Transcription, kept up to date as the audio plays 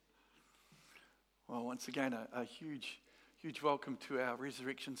Well, once again, a huge welcome to our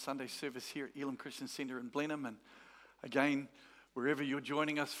Resurrection Sunday service here at Elam Christian Centre in Blenheim. And again, wherever you're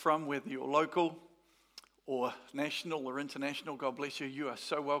joining us from, whether you're local or national or international, God bless you. You are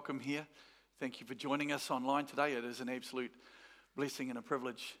so welcome here. Thank you for joining us online today. It is an absolute blessing and a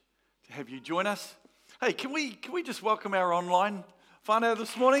privilege to have you join us. Hey, can we just welcome our online whānau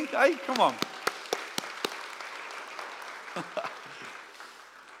this morning? Hey, come on.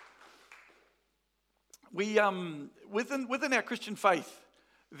 We within our Christian faith,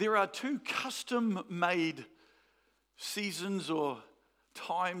 there are two custom-made seasons or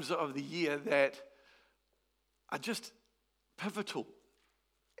times of the year that are just pivotal,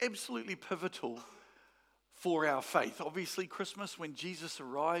 absolutely pivotal for our faith. Obviously, Christmas, when Jesus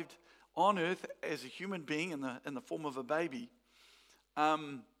arrived on earth as a human being in the form of a baby,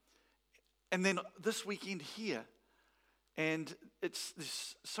 and then this weekend here. And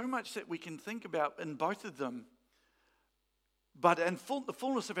there's so much that we can think about in both of them. But in the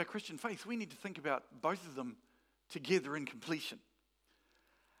fullness of our Christian faith, we need to think about both of them together in completion.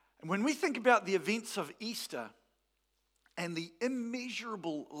 And when we think about the events of Easter and the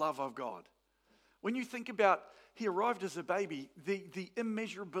immeasurable love of God, when you think about he arrived as a baby, the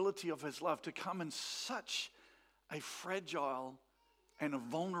immeasurability of his love to come in such a fragile and a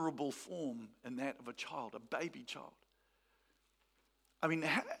vulnerable form in that of a child, a baby child. I mean,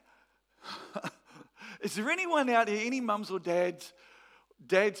 is there anyone out here, any mums or dads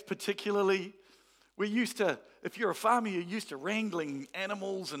particularly, if you're a farmer, you're used to wrangling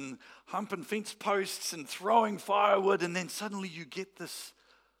animals and humping fence posts and throwing firewood, and then suddenly you get this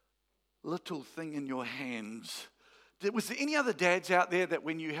little thing in your hands. Was there any other dads out there that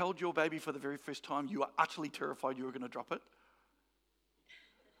when you held your baby for the very first time, you were utterly terrified you were going to drop it?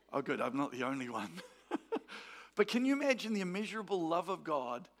 Oh, good, I'm not the only one. But can you imagine the immeasurable love of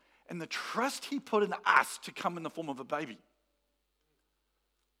God and the trust he put in us to come in the form of a baby?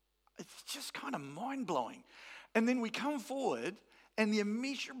 It's just kind of mind-blowing. And then we come forward and the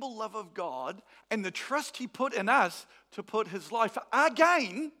immeasurable love of God and the trust he put in us to put his life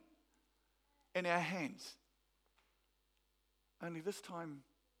again in our hands. Only this time,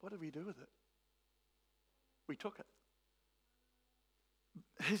 what did we do with it? We took it.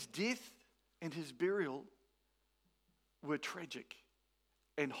 His death and his burial were tragic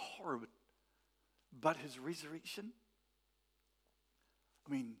and horrible. But his resurrection,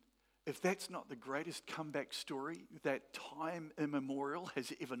 I mean, if that's not the greatest comeback story that time immemorial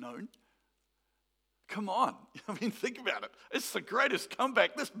has ever known, come on. I mean, think about it. It's the greatest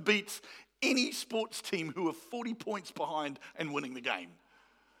comeback. This beats any sports team who are 40 points behind and winning the game.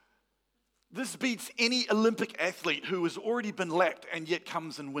 This beats any Olympic athlete who has already been lapped and yet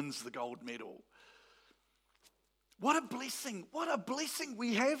comes and wins the gold medal. What a blessing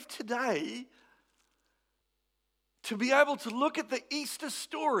we have today to be able to look at the Easter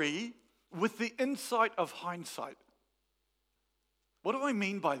story with the insight of hindsight. What do I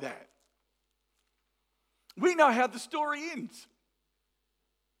mean by that? We know how the story ends,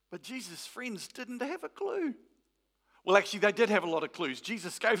 but Jesus' friends didn't have a clue. Well, actually, they did have a lot of clues.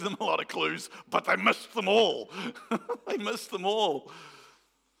 Jesus gave them a lot of clues, but they missed them all. They missed them all.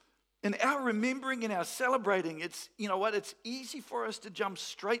 In our remembering and our celebrating, it's easy for us to jump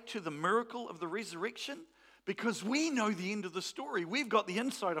straight to the miracle of the resurrection because we know the end of the story. We've got the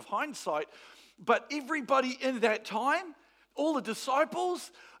insight of hindsight. But everybody in that time, all the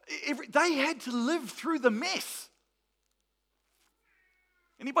disciples, they had to live through the mess.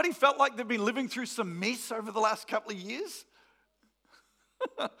 Anybody felt like they've been living through some mess over the last couple of years?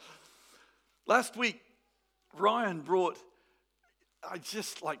 Last week, Ryan brought...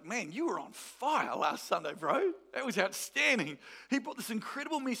 man, you were on fire last Sunday, bro. That was outstanding. He brought this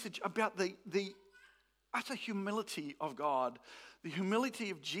incredible message about the utter humility of God, the humility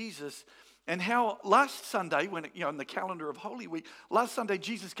of Jesus, and how last Sunday, when in the calendar of Holy Week, last Sunday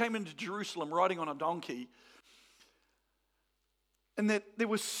Jesus came into Jerusalem riding on a donkey, and that there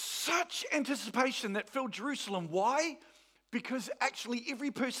was such anticipation that filled Jerusalem. Why? Because actually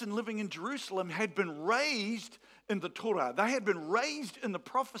every person living in Jerusalem had been raised in the Torah. They had been raised in the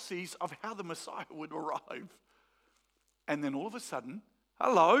prophecies of how the Messiah would arrive. And then all of a sudden,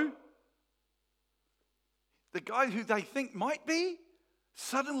 the guy who they think might be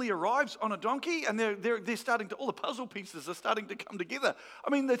suddenly arrives on a donkey, and they're starting to, all the puzzle pieces are starting to come together. I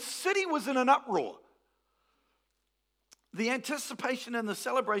mean, the city was in an uproar. The anticipation and the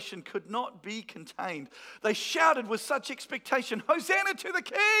celebration could not be contained. They shouted with such expectation, "Hosanna to the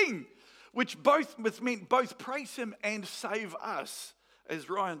King!" which meant both praise him and save us, as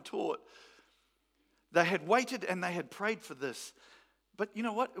Ryan taught. They had waited and they had prayed for this. But you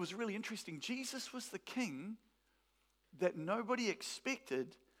know what? It was really interesting. Jesus was the king that nobody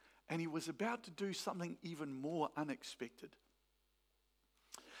expected, and he was about to do something even more unexpected.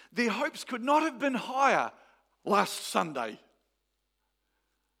 Their hopes could not have been higher last Sunday,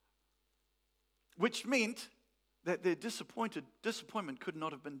 which meant that their disappointment could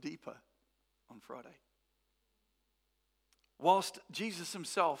not have been deeper on Friday. Whilst Jesus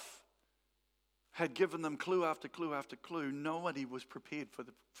himself had given them clue after clue after clue, nobody was prepared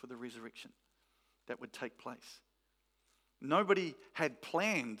for the resurrection that would take place. Nobody had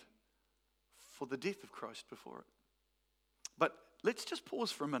planned for the death of Christ before it. But let's just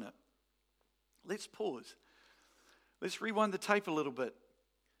pause for a minute. Let's pause. Let's rewind the tape a little bit.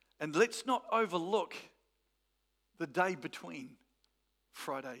 And let's not overlook the day between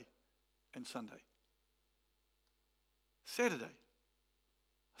Friday and Sunday. Saturday,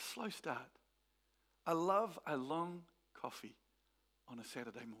 a slow start. I love a long coffee on a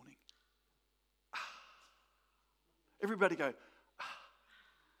Saturday morning. Everybody go,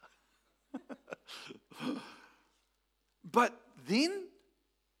 But then,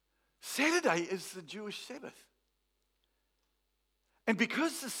 Saturday is the Jewish Sabbath. And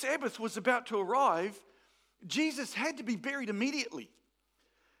because the Sabbath was about to arrive, Jesus had to be buried immediately.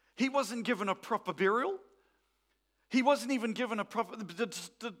 He wasn't given a proper burial. He wasn't even given a proper,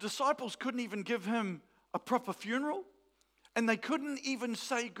 the disciples couldn't even give him a proper funeral. And they couldn't even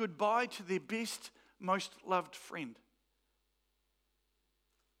say goodbye to their best, most loved friend.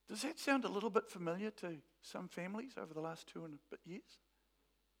 Does that sound a little bit familiar to some families over the last 2 and a bit years?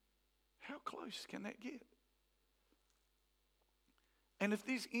 How close can that get? And if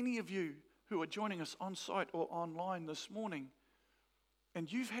there's any of you who are joining us on site or online this morning,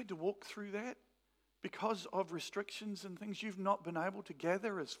 and you've had to walk through that because of restrictions and things, you've not been able to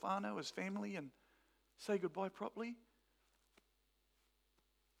gather as whānau, as family, and say goodbye properly,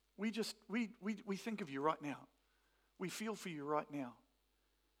 we think of you right now. We feel for you right now.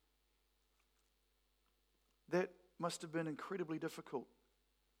 That must have been incredibly difficult.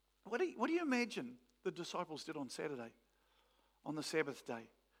 What do you imagine the disciples did on Saturday, on the Sabbath day?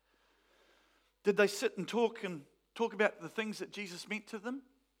 Did they sit and talk about the things that Jesus meant to them?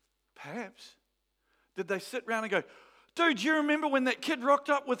 Perhaps. Did they sit around and go, dude, do you remember when that kid rocked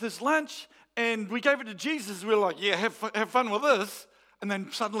up with his lunch and we gave it to Jesus? We were like, yeah, have fun with this. And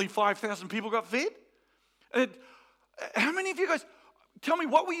then suddenly 5,000 people got fed? How many of you guys... Tell me,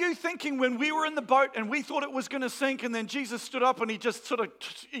 what were you thinking when we were in the boat and we thought it was going to sink, and then Jesus stood up and he just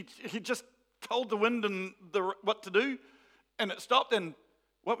told the wind and what to do, and it stopped? And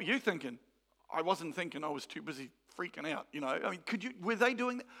what were you thinking? I wasn't thinking. I was too busy freaking out. I mean, were they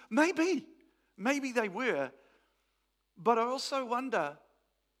doing that? Maybe they were. But I also wonder,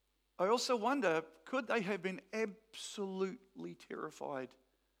 could they have been absolutely terrified?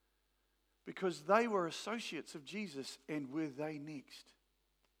 Because they were associates of Jesus, and were they next?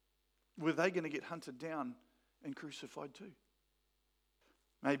 Were they going to get hunted down and crucified too?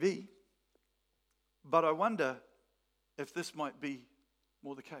 Maybe. But I wonder if this might be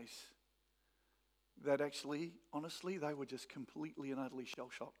more the case. That actually, honestly, they were just completely and utterly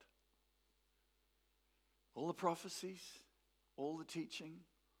shell-shocked. All the prophecies, all the teaching,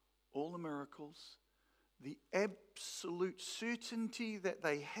 all the miracles, the absolute certainty that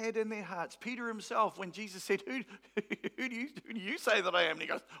they had in their hearts. Peter himself, when Jesus said, who do you say that I am? And he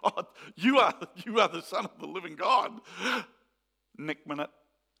goes, oh, you are the Son of the living God. Nick minute.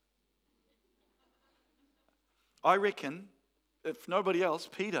 I reckon, if nobody else,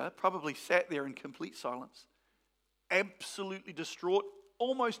 Peter probably sat there in complete silence, absolutely distraught,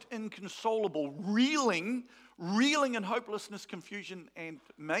 almost inconsolable, reeling in hopelessness, confusion, and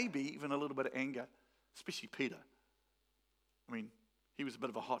maybe even a little bit of anger. Especially Peter. I mean, he was a bit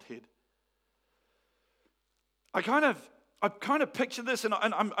of a hothead. I kind of picture this, and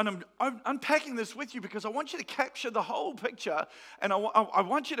I'm unpacking this with you because I want you to capture the whole picture, and I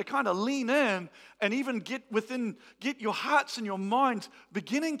want you to kind of lean in and even get your hearts and your minds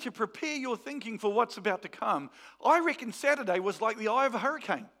beginning to prepare your thinking for what's about to come. I reckon Saturday was like the eye of a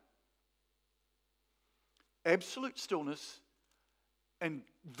hurricane. Absolute stillness and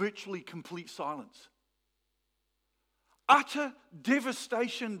virtually complete silence. Utter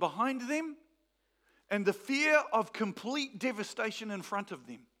devastation behind them, and the fear of complete devastation in front of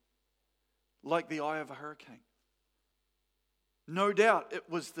them, like the eye of a hurricane. No doubt it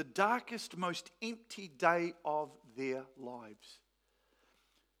was the darkest, most empty day of their lives.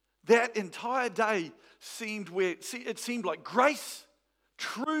 That entire day seemed like grace,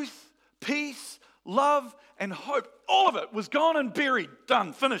 truth, peace, love, and hope. All of it was gone and buried,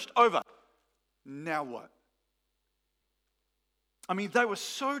 done, finished, over. Now what? I mean, they were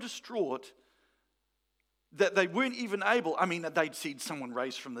so distraught that they weren't even able. I mean, they'd seen someone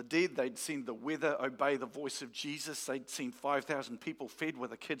raised from the dead. They'd seen the weather obey the voice of Jesus. They'd seen 5,000 people fed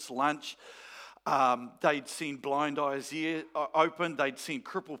with a kid's lunch. They'd seen blind eyes opened. They'd seen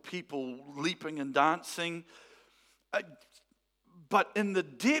crippled people leaping and dancing. But in the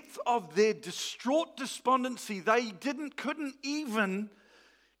depth of their distraught despondency, they couldn't even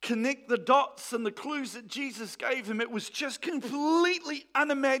connect the dots and the clues that Jesus gave them. It was just completely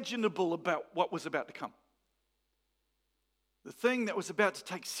unimaginable about what was about to come. The thing that was about to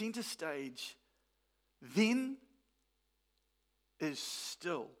take center stage then is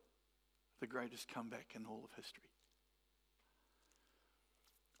still the greatest comeback in all of history.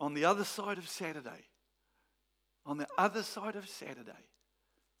 On the other side of Saturday,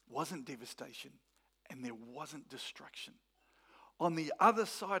 wasn't devastation and there wasn't destruction. On the other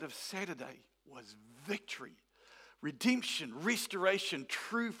side of Saturday was victory, redemption, restoration,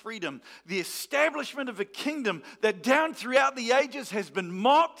 true freedom, the establishment of a kingdom that down throughout the ages has been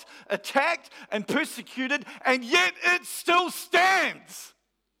mocked, attacked, and persecuted, and yet it still stands.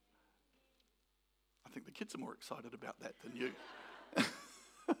 I think the kids are more excited about that than you.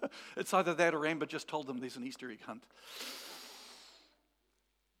 It's either that or Amber just told them there's an Easter egg hunt.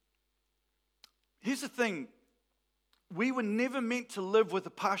 Here's the thing. We were never meant to live with a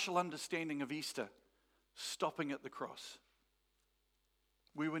partial understanding of Easter, stopping at the cross.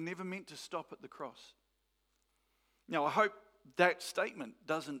 We were never meant to stop at the cross. Now, I hope that statement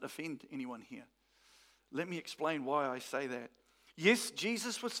doesn't offend anyone here. Let me explain why I say that. Yes,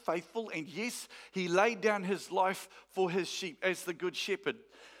 Jesus was faithful, and yes, he laid down his life for his sheep as the good shepherd.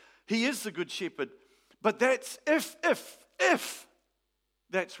 He is the good shepherd. But that's if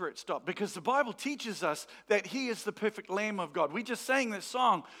that's where it stopped. Because the Bible teaches us that he is the perfect Lamb of God. We just sang this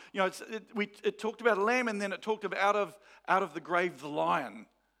song. You know, it talked about a lamb, and then it talked about out of the grave the lion.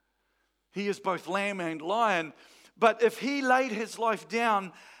 He is both lamb and lion. But if he laid his life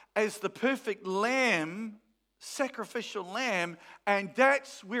down as the perfect lamb, sacrificial lamb, and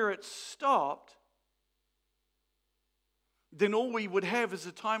that's where it stopped, then all we would have is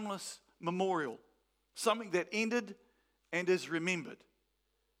a timeless memorial, something that ended and is remembered.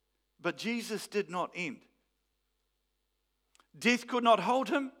 But Jesus did not end. Death could not hold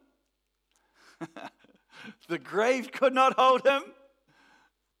him. The grave could not hold him.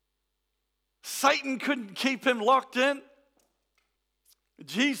 Satan couldn't keep him locked in.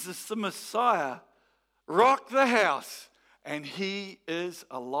 Jesus, the Messiah, rocked the house, and he is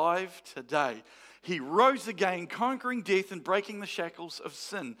alive today. He rose again, conquering death and breaking the shackles of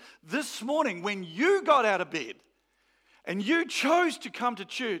sin. This morning, when you got out of bed, and you chose to come to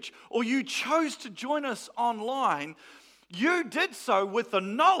church, or you chose to join us online, you did so with the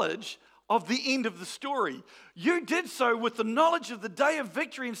knowledge of the end of the story. You did so with the knowledge of the day of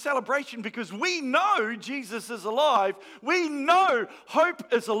victory and celebration, because we know Jesus is alive. We know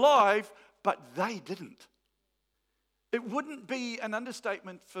hope is alive, but they didn't. It wouldn't be an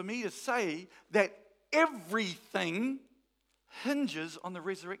understatement for me to say that everything hinges on the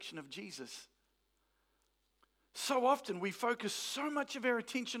resurrection of Jesus. So often we focus so much of our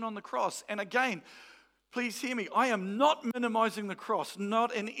attention on the cross. And again, please hear me, I am not minimizing the cross,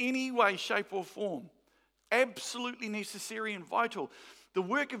 not in any way, shape, or form. Absolutely necessary and vital. The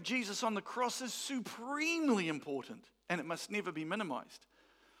work of Jesus on the cross is supremely important, and it must never be minimized.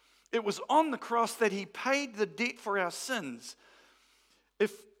 It was on the cross that he paid the debt for our sins,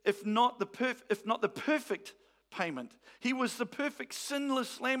 if not the perfect payment. He was the perfect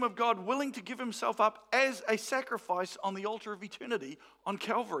sinless Lamb of God, willing to give himself up as a sacrifice on the altar of eternity on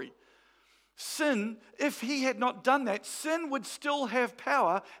Calvary. Sin, if he had not done that, sin would still have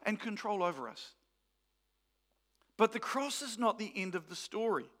power and control over us. But the cross is not the end of the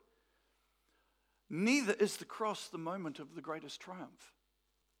story. Neither is the cross the moment of the greatest triumph.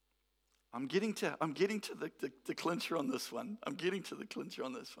 I'm getting to the clincher on this one.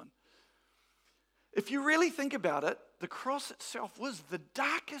 If you really think about it, the cross itself was the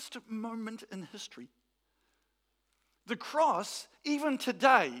darkest moment in history. The cross, even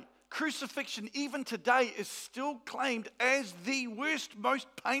today, crucifixion, even today, is still claimed as the worst, most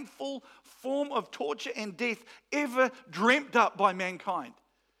painful form of torture and death ever dreamt up by mankind.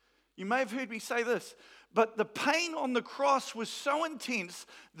 You may have heard me say this, but the pain on the cross was so intense,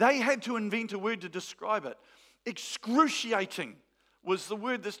 they had to invent a word to describe it. Excruciating was the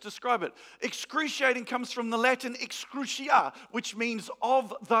word that's described it. Excruciating comes from the Latin excrucia, which means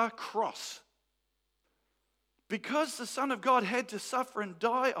of the cross. Because the Son of God had to suffer and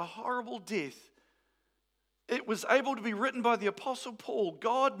die a horrible death, it was able to be written by the Apostle Paul,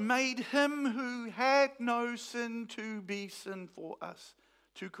 God made him who had no sin to be sin for us.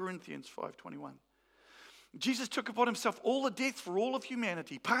 2 Corinthians 5:21. Jesus took upon himself all the death for all of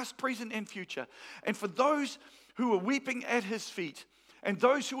humanity, past, present, and future. And for those who were weeping at his feet, and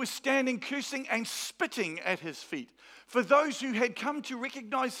those who were standing cursing and spitting at his feet, for those who had come to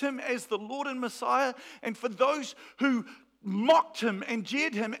recognize him as the Lord and Messiah, and for those who mocked him and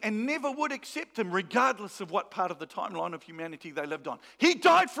jeered him and never would accept him, regardless of what part of the timeline of humanity they lived on. He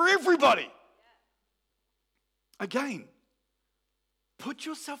died for everybody. Again, put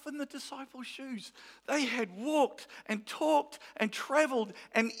yourself in the disciples' shoes. They had walked and talked and traveled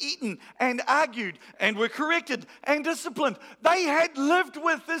and eaten and argued and were corrected and disciplined. They had lived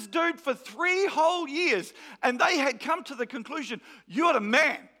with this dude for 3 whole years, and they had come to the conclusion, you're the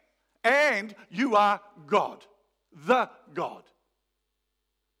man and you are God, the God.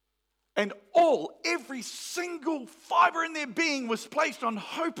 And every single fiber in their being was placed on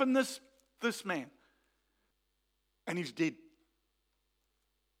hope in this man. And he's dead.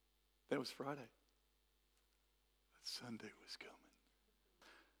 That was Friday. But Sunday was coming.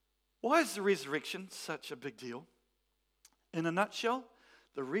 Why is the resurrection such a big deal? In a nutshell,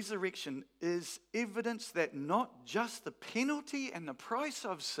 the resurrection is evidence that not just the penalty and the price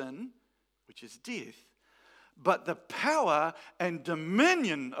of sin, which is death, but the power and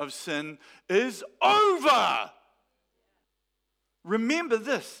dominion of sin is over. Remember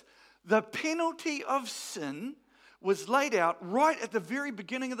this, the penalty of sin was laid out right at the very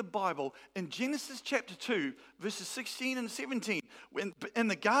beginning of the Bible in Genesis chapter 2, verses 16 and 17. When, in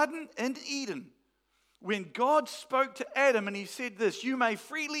the garden in Eden, when God spoke to Adam and he said this, you may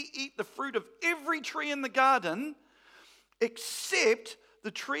freely eat the fruit of every tree in the garden except the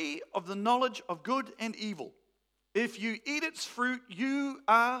tree of the knowledge of good and evil. If you eat its fruit, you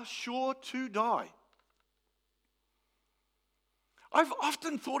are sure to die. I've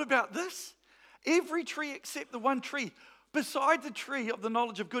often thought about this. Every tree except the one tree, beside the tree of the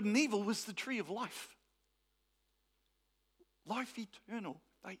knowledge of good and evil, was the tree of life. Life eternal.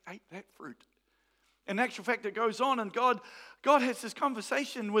 They ate that fruit. In actual fact, it goes on, and God has this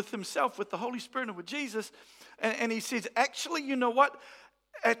conversation with himself, with the Holy Spirit, and with Jesus, and he says, actually, you know what?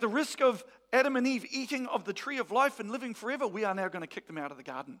 At the risk of Adam and Eve eating of the tree of life and living forever, we are now going to kick them out of the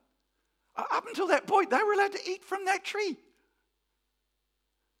garden. Up until that point, they were allowed to eat from that tree.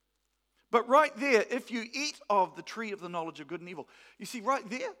 But right there, if you eat of the tree of the knowledge of good and evil, you see right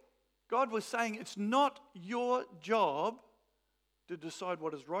there, God was saying it's not your job to decide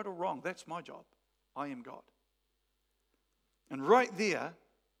what is right or wrong. That's my job. I am God. And right there,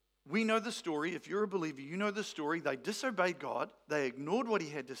 we know the story. If you're a believer, you know the story. They disobeyed God. They ignored what he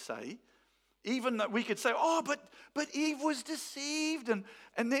had to say. Even that we could say, oh, but Eve was deceived, and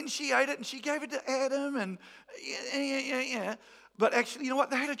then she ate it, and she gave it to Adam, and yeah. But actually, you know what?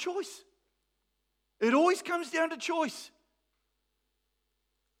 They had a choice. It always comes down to choice.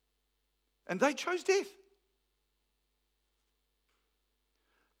 And they chose death.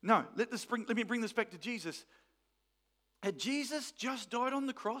 No, let me bring this back to Jesus. Had Jesus just died on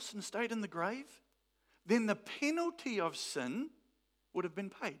the cross and stayed in the grave, then the penalty of sin would have been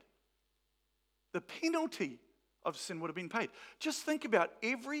paid. The penalty of sin would have been paid. Just think about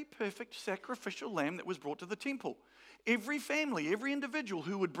every perfect sacrificial lamb that was brought to the temple. Every family, every individual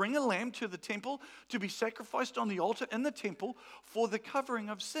who would bring a lamb to the temple to be sacrificed on the altar in the temple for the covering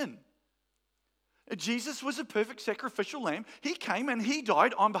of sin. Jesus was a perfect sacrificial lamb. He came and he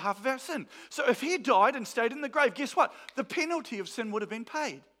died on behalf of our sin. So if he died and stayed in the grave, guess what? The penalty of sin would have been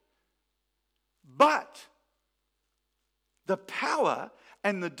paid. But the power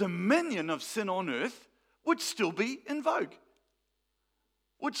and the dominion of sin on earth would still be in vogue,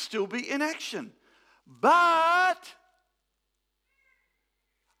 would still be in action. But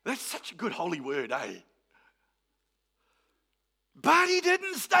that's such a good holy word, eh? But he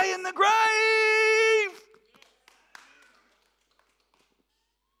didn't stay in the grave.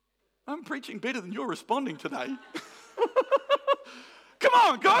 I'm preaching better than you're responding today. Come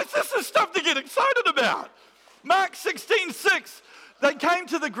on, guys, this is stuff to get excited about. Mark 16:6, they came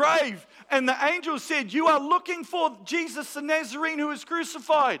to the grave, and the angel said, you are looking for Jesus the Nazarene who was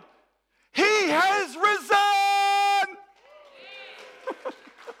crucified. He has risen.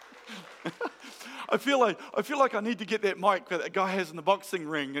 I feel like I need to get that mic that that guy has in the boxing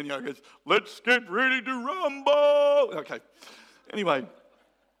ring, and goes, let's get ready to rumble. Okay. Anyway,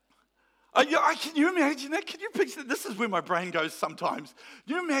 can you imagine that? Can you picture that? This is where my brain goes sometimes.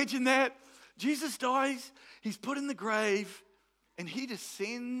 Can you imagine that? Jesus dies, he's put in the grave, and he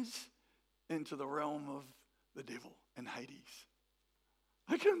descends into the realm of the devil and Hades.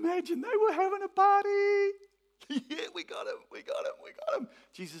 I can imagine they were having a party. Yeah, we got him.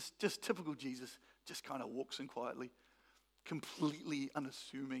 Jesus, just typical Jesus, just kind of walks in quietly, completely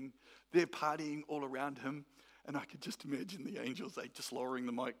unassuming. They're partying all around him, and I could just imagine the angels, they just lowering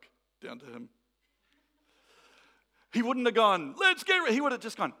the mic down to him. He wouldn't have gone, let's get ready. He would have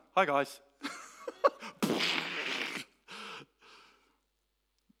just gone, hi guys.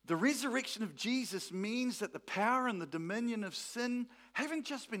 The resurrection of Jesus means that the power and the dominion of sin haven't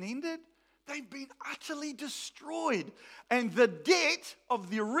just been ended, they've been utterly destroyed. And the debt of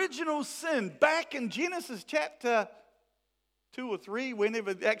the original sin back in Genesis chapter 2 or 3,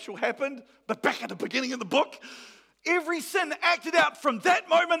 whenever the actual happened, but back at the beginning of the book, every sin acted out from that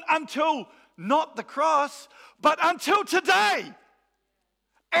moment until not the cross, but until today.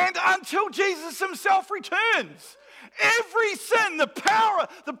 And until Jesus himself returns. Every sin, the power,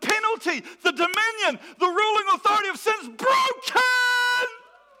 the penalty, the dominion, the ruling authority of sin is broken.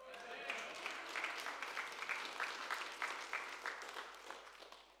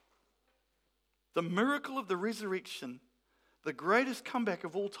 The miracle of the resurrection, the greatest comeback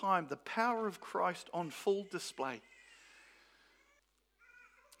of all time, the power of Christ on full display.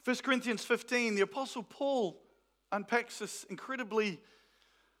 1 Corinthians 15, the Apostle Paul unpacks this incredibly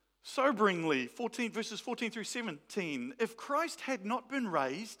soberingly, verses 14 through 17. If Christ had not been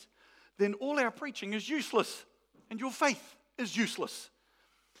raised, then all our preaching is useless, and your faith is useless.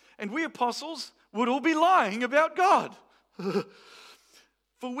 And we apostles would all be lying about God.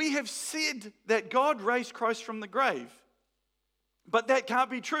 For we have said that God raised Christ from the grave. But that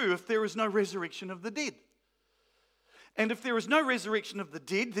can't be true if there is no resurrection of the dead. And if there is no resurrection of the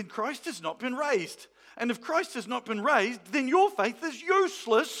dead, then Christ has not been raised. And if Christ has not been raised, then your faith is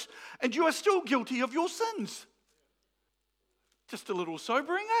useless and you are still guilty of your sins. Just a little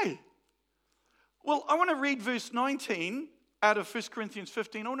sobering, eh? Well, I want to read verse 19 out of 1 Corinthians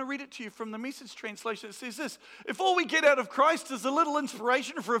 15. I want to read it to you from the Message translation. It says this: if all we get out of Christ is a little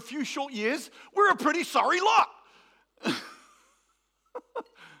inspiration for a few short years, we're a pretty sorry lot.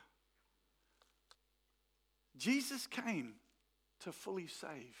 Jesus came to fully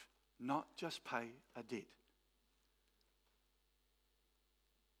save, not just pay a debt.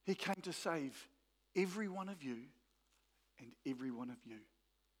 He came to save every one of you and every one of you.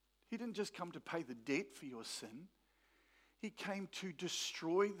 He didn't just come to pay the debt for your sin. He came to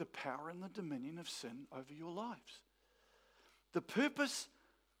destroy the power and the dominion of sin over your lives.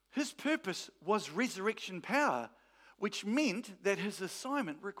 His purpose was resurrection power, which meant that his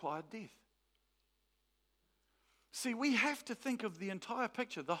assignment required death. See, we have to think of the entire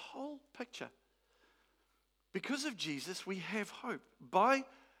picture, the whole picture. Because of Jesus, we have hope by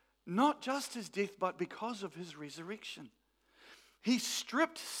not just his death, but because of his resurrection. He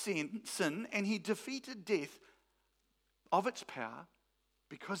stripped sin and he defeated death of its power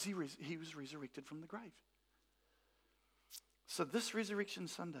because he was resurrected from the grave. So this Resurrection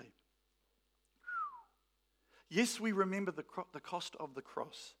Sunday, yes, we remember the cost of the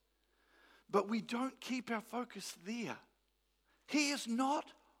cross. But we don't keep our focus there. He is not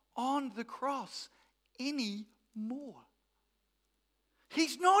on the cross anymore.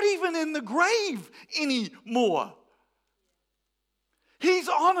 He's not even in the grave anymore. He's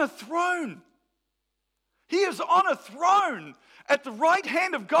on a throne. He is on a throne at the right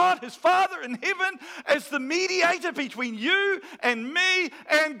hand of God, his Father in heaven, as the mediator between you and me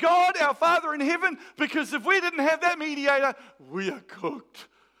and God, our Father in heaven. Because if we didn't have that mediator, we are cooked.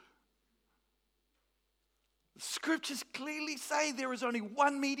 Scriptures clearly say there is only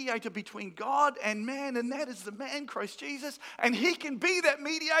one mediator between God and man, and that is the man, Christ Jesus. And he can be that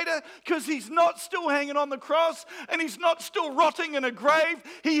mediator because he's not still hanging on the cross and he's not still rotting in a grave.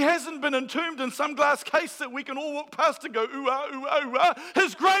 He hasn't been entombed in some glass case that we can all walk past and go, ooh, ah, ooh, ah, ooh, ah.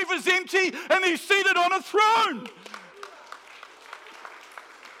 His grave is empty and he's seated on a throne.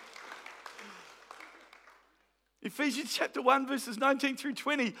 Ephesians chapter 1, verses 19 through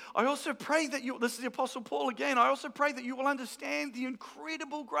 20. I also pray that this is the Apostle Paul again, I also pray that you will understand the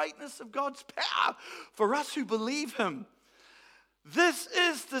incredible greatness of God's power for us who believe him. This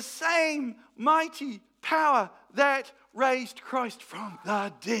is the same mighty power that raised Christ from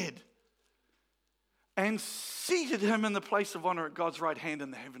the dead and seated him in the place of honor at God's right hand in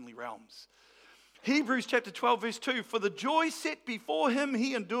the heavenly realms. Hebrews chapter 12, verse 2. For the joy set before him,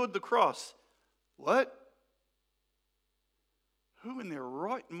 he endured the cross. What? Who in their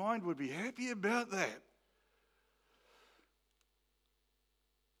right mind would be happy about that?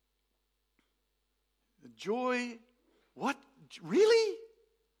 The joy, what? Really?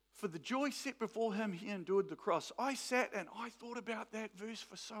 For the joy set before him, he endured the cross. I sat and I thought about that verse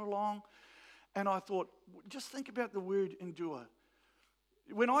for so long, and I thought, just think about the word endure.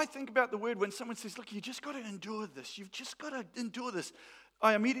 When I think about the word, when someone says, look, you just got to endure this. You've just got to endure this.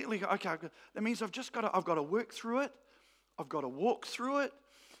 I immediately go, okay, that means I've got to work through it. I've got to walk through it.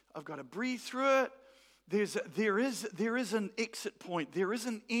 I've got to breathe through it. There is an exit point. There is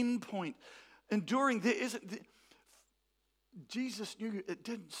an end point. Enduring, Jesus knew it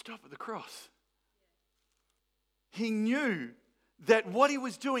didn't stop at the cross. He knew that what he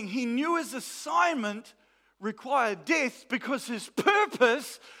was doing, he knew his assignment required death because his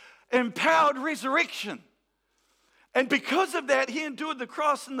purpose empowered resurrection. And because of that, he endured the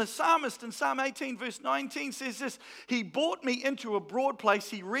cross. And the psalmist in Psalm 18 verse 19 says this, he brought me into a broad place.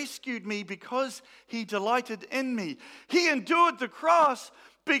 He rescued me because he delighted in me. He endured the cross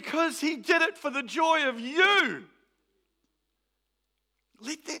because he did it for the joy of you.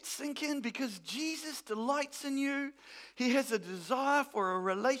 Let that sink in, because Jesus delights in you. He has a desire for a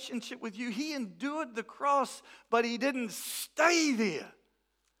relationship with you. He endured the cross, but he didn't stay there.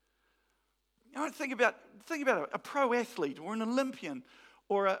 You know, think about a pro athlete or an Olympian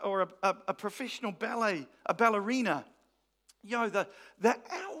or a professional ballerina. You know, the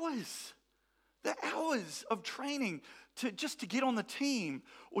hours of training to get on the team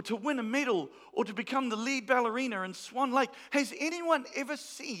or to win a medal or to become the lead ballerina in Swan Lake. Has anyone ever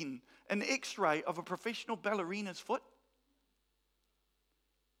seen an x-ray of a professional ballerina's foot?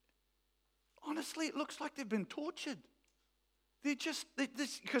 Honestly, it looks like they've been tortured. Because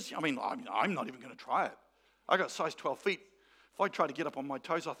I'm not even going to try it. I got size 12 feet. If I try to get up on my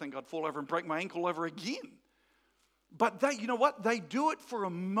toes, I think I'd fall over and break my ankle over again. But you know what? They do it for a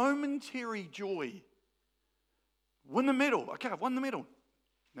momentary joy. Win the medal. Okay, I've won the medal.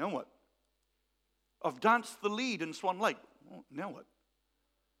 Now what? I've danced the lead in Swan Lake. Well, now what?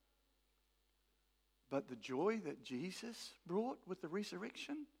 But the joy that Jesus brought with the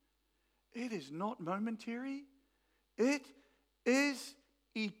resurrection, it is not momentary. It is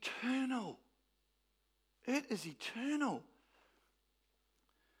eternal. It is eternal.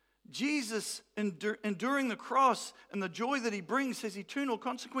 Jesus enduring the cross and the joy that he brings has eternal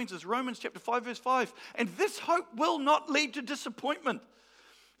consequences. Romans chapter 5 verse 5. And this hope will not lead to disappointment.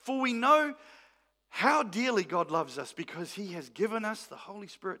 For we know how dearly God loves us because he has given us the Holy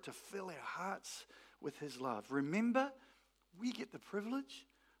Spirit to fill our hearts with his love. Remember, we get the privilege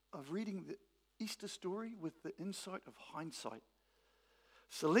of reading the Easter story with the insight of hindsight.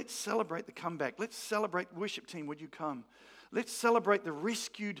 So let's celebrate the comeback. Let's celebrate, worship team, would you come? Let's celebrate the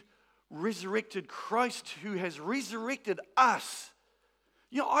rescued, resurrected Christ who has resurrected us.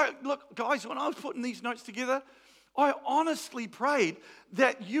 You know, look, guys, when I was putting these notes together, I honestly prayed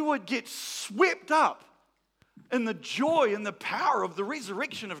that you would get swept up in the joy and the power of the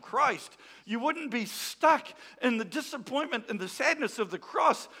resurrection of Christ. You wouldn't be stuck in the disappointment and the sadness of the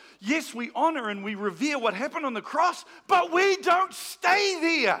cross. Yes, we honor and we revere what happened on the cross, but we don't stay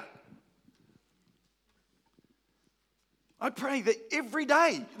there. I pray that every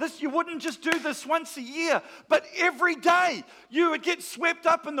day, you wouldn't just do this once a year, but every day you would get swept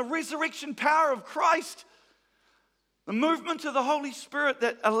up in the resurrection power of Christ. The movement of the Holy Spirit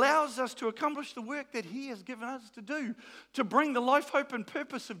that allows us to accomplish the work that he has given us to do, to bring the life, hope, and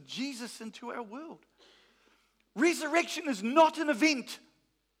purpose of Jesus into our world. Resurrection is not an event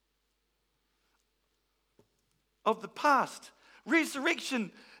of the past.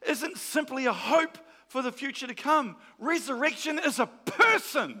 Resurrection isn't simply a hope for the future to come. Resurrection is a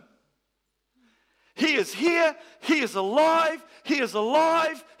person. He is here, he is alive, he is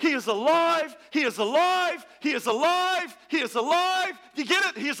alive, he is alive, he is alive, he is alive, he is alive. You get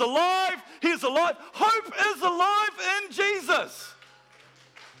it? He is alive, he is alive. Hope is alive in Jesus.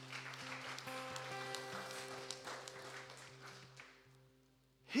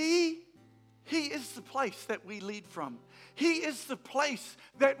 He is the place that we lead from. He is the place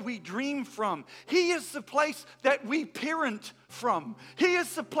that we dream from. He is the place that we parent from. He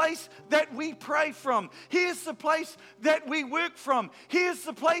is the place that we pray from. He is the place that we work from. He is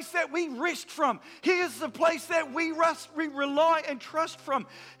the place that we rest from. He is the place that we rely and trust from.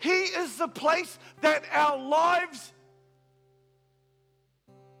 He is the place that our lives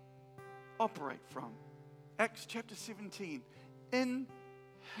operate from. Acts chapter 17. In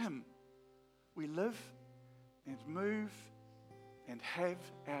him we live and move and have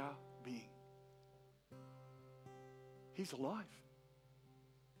our being. He's alive.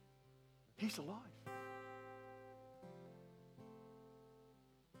 He's alive.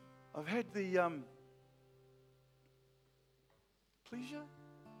 I've had the pleasure?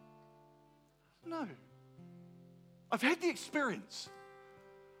 No. I've had the experience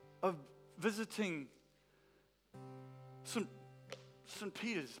of visiting St.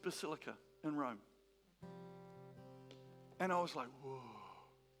 Peter's Basilica in Rome. And I was like, whoa.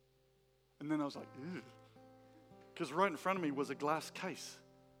 And then I was like, ew. Because right in front of me was a glass case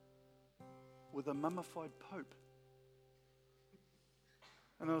with a mummified Pope.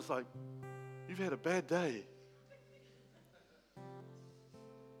 And I was like, you've had a bad day.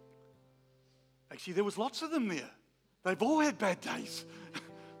 Actually, there was lots of them there. They've all had bad days.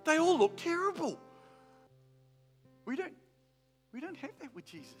 They all look terrible. We don't have that with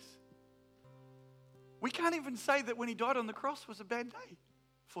Jesus. We can't even say that when he died on the cross was a bad day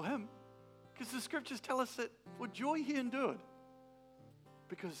for him, because the scriptures tell us that for joy he endured,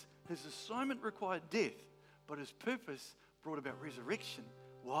 because his assignment required death, but his purpose brought about resurrection.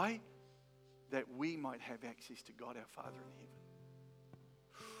 Why? That we might have access to God our Father in heaven.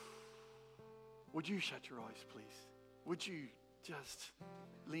 Would you shut your eyes, please? Would you just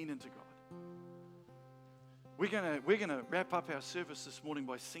lean into God? We're gonna wrap up our service this morning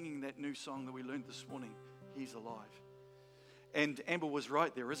by singing that new song that we learned this morning, He's Alive. And Amber was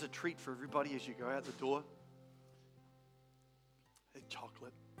right, there is a treat for everybody as you go out the door. A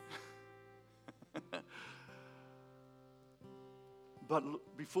chocolate. But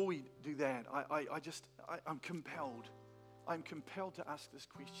look, before we do that, I'm compelled. I'm compelled to ask this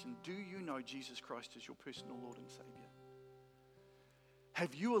question. Do you know Jesus Christ as your personal Lord and Savior?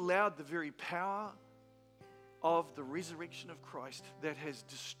 Have you allowed the very power of the resurrection of Christ that has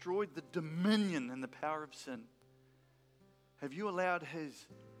destroyed the dominion and the power of sin? Have you allowed his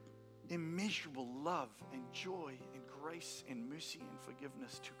immeasurable love and joy and grace and mercy and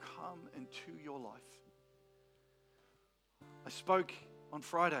forgiveness to come into your life? I spoke on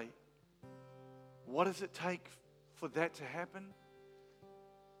Friday. What does it take for that to happen?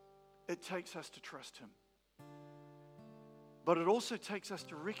 It takes us to trust him. But it also takes us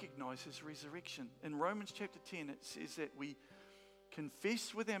to recognize his resurrection. In Romans chapter 10, it says that we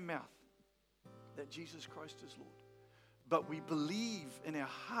confess with our mouth that Jesus Christ is Lord. But we believe in our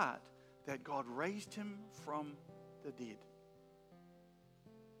heart that God raised him from the dead.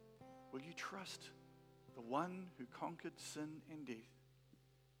 Will you trust the one who conquered sin and death